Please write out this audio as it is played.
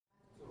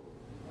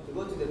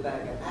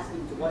back and ask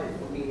him to buy it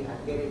for me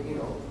and get it, you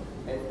know,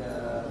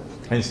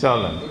 and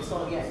installment.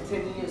 Install, yes,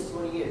 10 years,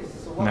 20 years.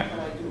 So what can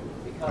I do?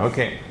 Because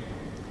okay.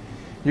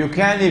 You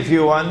can, if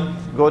you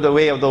want, go the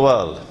way of the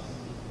world.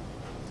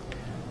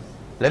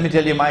 Let me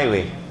tell you my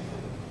way.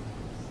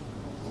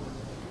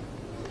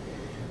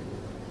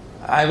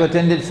 I've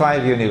attended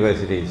 5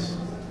 universities.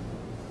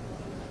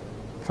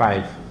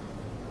 5.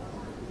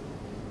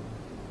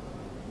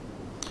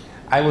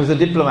 I was a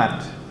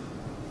diplomat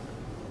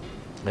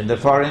in the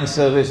foreign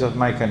service of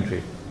my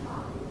country.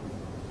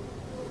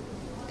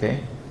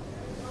 Okay?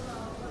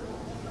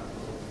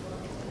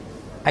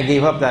 I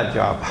gave up that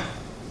job.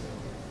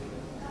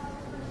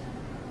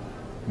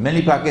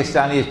 Many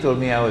Pakistanis told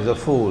me I was a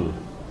fool.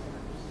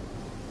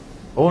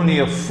 Only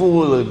a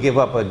fool will give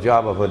up a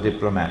job of a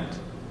diplomat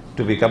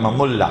to become a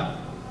mullah.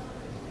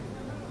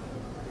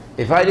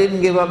 If I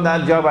didn't give up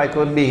that job, I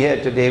couldn't be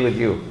here today with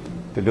you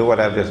to do what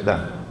I've just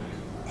done.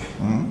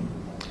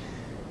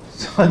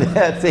 So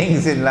there are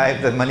things in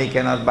life that money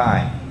cannot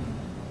buy.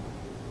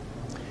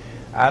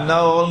 I'm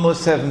now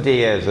almost 70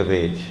 years of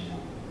age.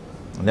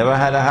 Never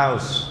had a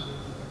house.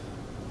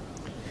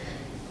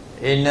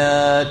 In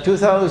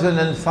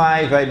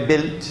 2005, I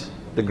built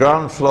the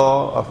ground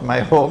floor of my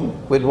home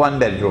with 1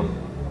 bedroom.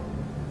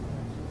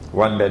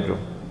 1 bedroom.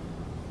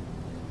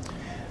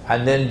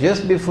 And then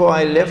just before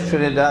I left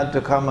Trinidad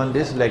to come on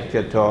this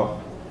lecture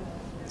tour,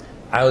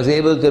 I was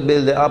able to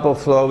build the upper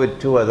floor with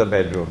 2 other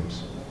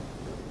bedrooms.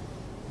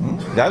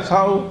 That's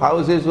how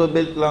houses were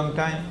built long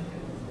time.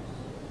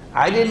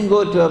 I didn't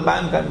go to a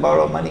bank and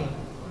borrow money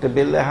to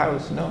build a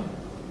house, no.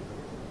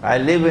 I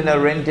live in a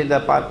rented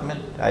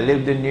apartment. I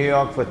lived in New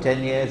York for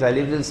 10 years. I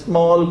lived in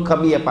small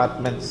cubby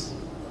apartments.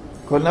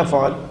 Couldn't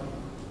afford.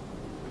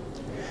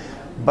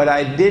 But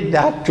I did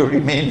that to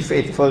remain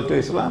faithful to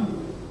Islam.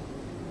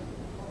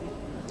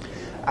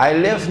 I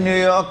left New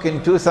York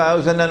in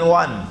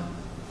 2001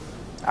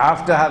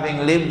 after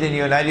having lived in the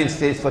United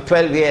States for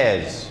 12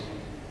 years.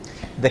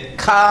 The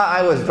car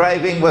I was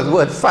driving was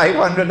worth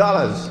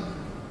 $500.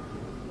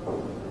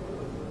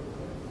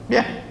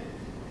 Yeah.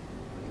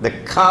 The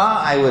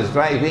car I was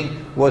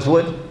driving was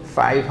worth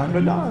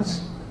 $500.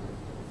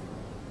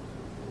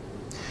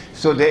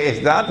 So there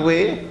is that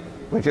way,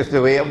 which is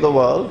the way of the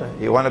world.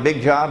 You want a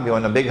big job, you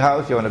want a big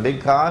house, you want a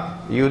big car,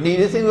 you need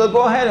a thing, well,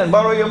 go ahead and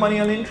borrow your money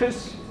on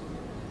interest.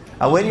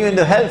 And when you're in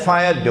the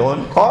hellfire,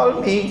 don't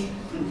call me.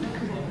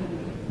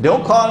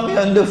 Don't call me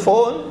on the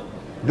phone.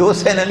 Don't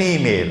send an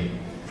email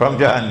from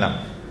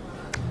Jahannam.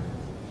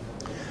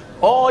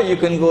 Or you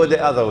can go the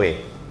other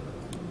way.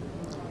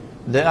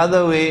 The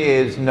other way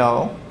is,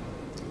 no,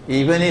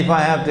 even if I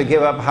have to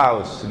give up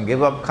house and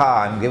give up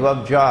car and give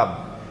up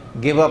job,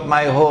 give up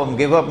my home,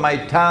 give up my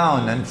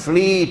town and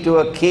flee to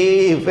a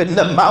cave in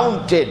the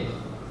mountain,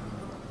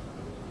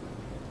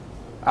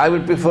 I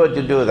would prefer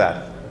to do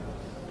that.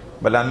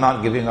 But I'm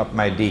not giving up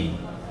my deen.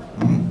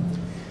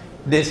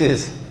 This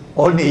is,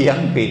 only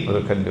young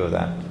people can do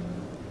that.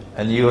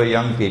 And you are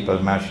young people,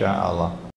 mashallah.